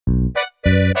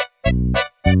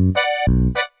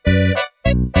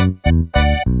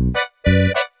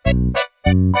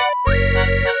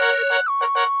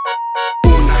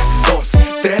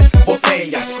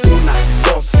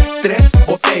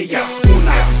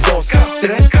dos,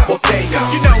 tres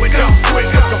botellas. You know it don't quit,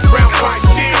 it's a brown white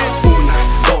shit. Una,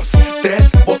 dos,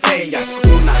 tres botellas.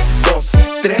 Una, dos,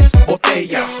 tres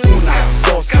botellas. Una,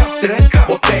 dos, tres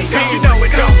botellas. You know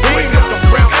it don't quit, it's a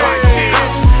brown white shit.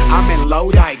 I'm in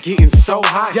Lodi, getting so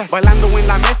high. Bailando en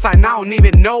la mesa, and I don't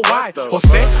even know why.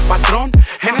 José, Patrón,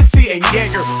 Hennessy and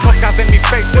Jaeger. Moscas en mi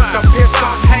face, just to piss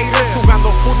on haters.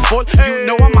 Jugando fútbol, you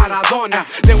know I'm Maradona.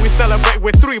 Then we celebrate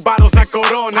with 3 bottles of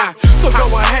Corona. So go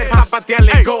ahead,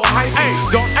 zapateale, go hype.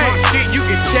 Don't talk shit, you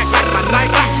can check like my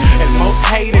Nikes. El most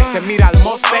hated, se mira al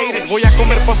most faded. Voy a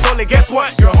comer pozole, guess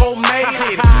what? You're homemade.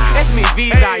 Es mi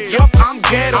vida, yup, I'm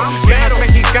ghetto. Ghetto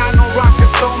mexicano, rock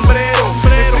el sombrero.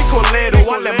 El fricolero,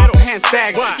 I let my pants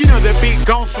sag. You know the beat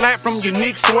gon' slap from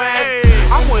unique swag.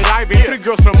 I'm with Ivy, 3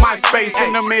 girls from my space.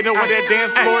 In the middle of that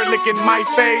dance floor, licking my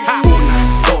face. Una,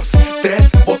 dos,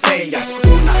 tres botellas.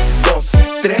 Una, dos,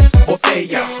 tres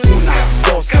botellas. Una,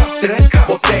 dos, tres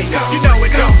botellas. You know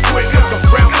it don't quit, it's a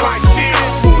brown white shit.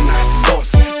 Una,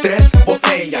 dos, tres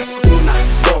botellas. Una,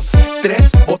 dos,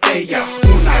 tres botellas.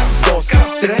 Una, dos,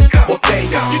 tres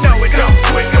botellas. You know it don't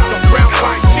quit, it's a brown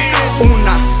white shit.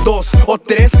 Una, dos o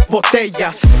tres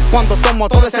botellas. Cuando tomo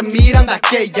todas se miran de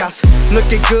aquellas.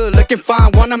 Looking good, looking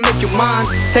fine, wanna make you mine.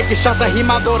 Taking shots de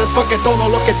gimadores porque todo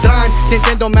lo que traen.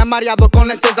 Sintiéndome mareado con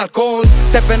lentes de alcohol.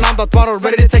 Stepping on the throttle,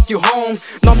 ready to take you home.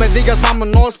 No me digas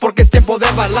vámonos porque es tiempo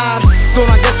de bailar.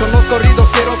 Durante eso los corridos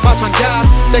quiero pachanguear.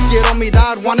 Te quiero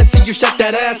mirar, wanna see you shake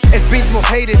that ass. It's Beenz most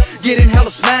hated, getting hella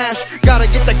smash. Gotta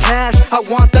get the cash, I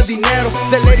want the dinero.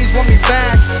 The ladies want me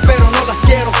back, pero no las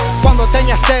quiero. Cuando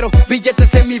tenía cero,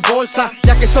 billetes en mi bolsa.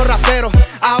 Ya que soy rapero,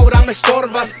 ahora me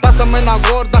estorbas. Pásame la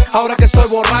gorda, ahora que estoy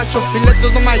borracho. Mis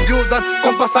letras no me ayudan,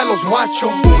 con pasar los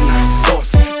guachos. Una,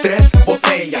 dos, tres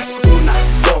botellas. Una,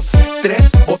 dos, tres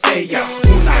botellas.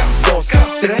 Una, dos,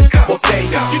 tres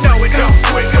botellas. You know it don't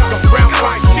quit, it's a brown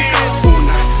white shit.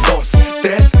 Una, dos,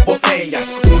 tres botellas.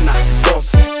 Una,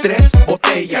 dos, tres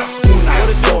botellas. Una,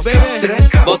 dos, tres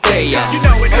botellas. You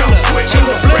know it don't quit, it's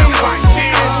a brown white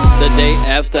shit. The day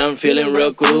after I'm feeling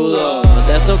real crudo.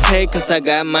 That's okay cause I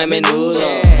got my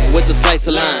menudo with the slice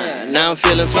of lime, now I'm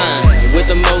feeling fine. With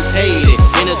the most hated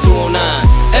in the 209.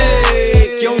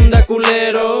 Ey, ¿qué onda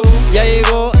culero? Ya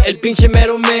llegó el pinche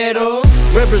mero mero.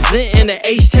 Representing the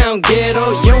H-Town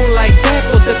ghetto. You don't like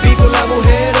that cause the people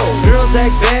agujero. Girls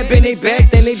act bad, bend they back,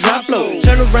 then they drop low.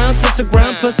 Turn around, touch the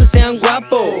ground, plus they sound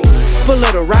guapo. Full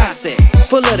of the rice,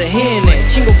 full of the Henny.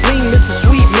 Chingo Bling, Mr.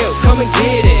 Sweet Milk, come and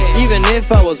get it. Even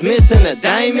if I was missing a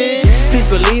diamond, please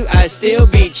believe I'd still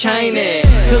be China.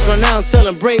 Cause right now I'm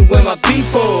celebrating with my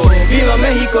people. Viva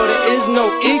Mexico, there is no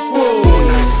equal.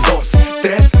 Una, dos,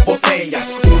 tres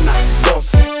botellas. Una, dos,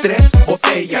 tres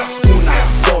botellas. Una,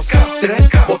 dos, tres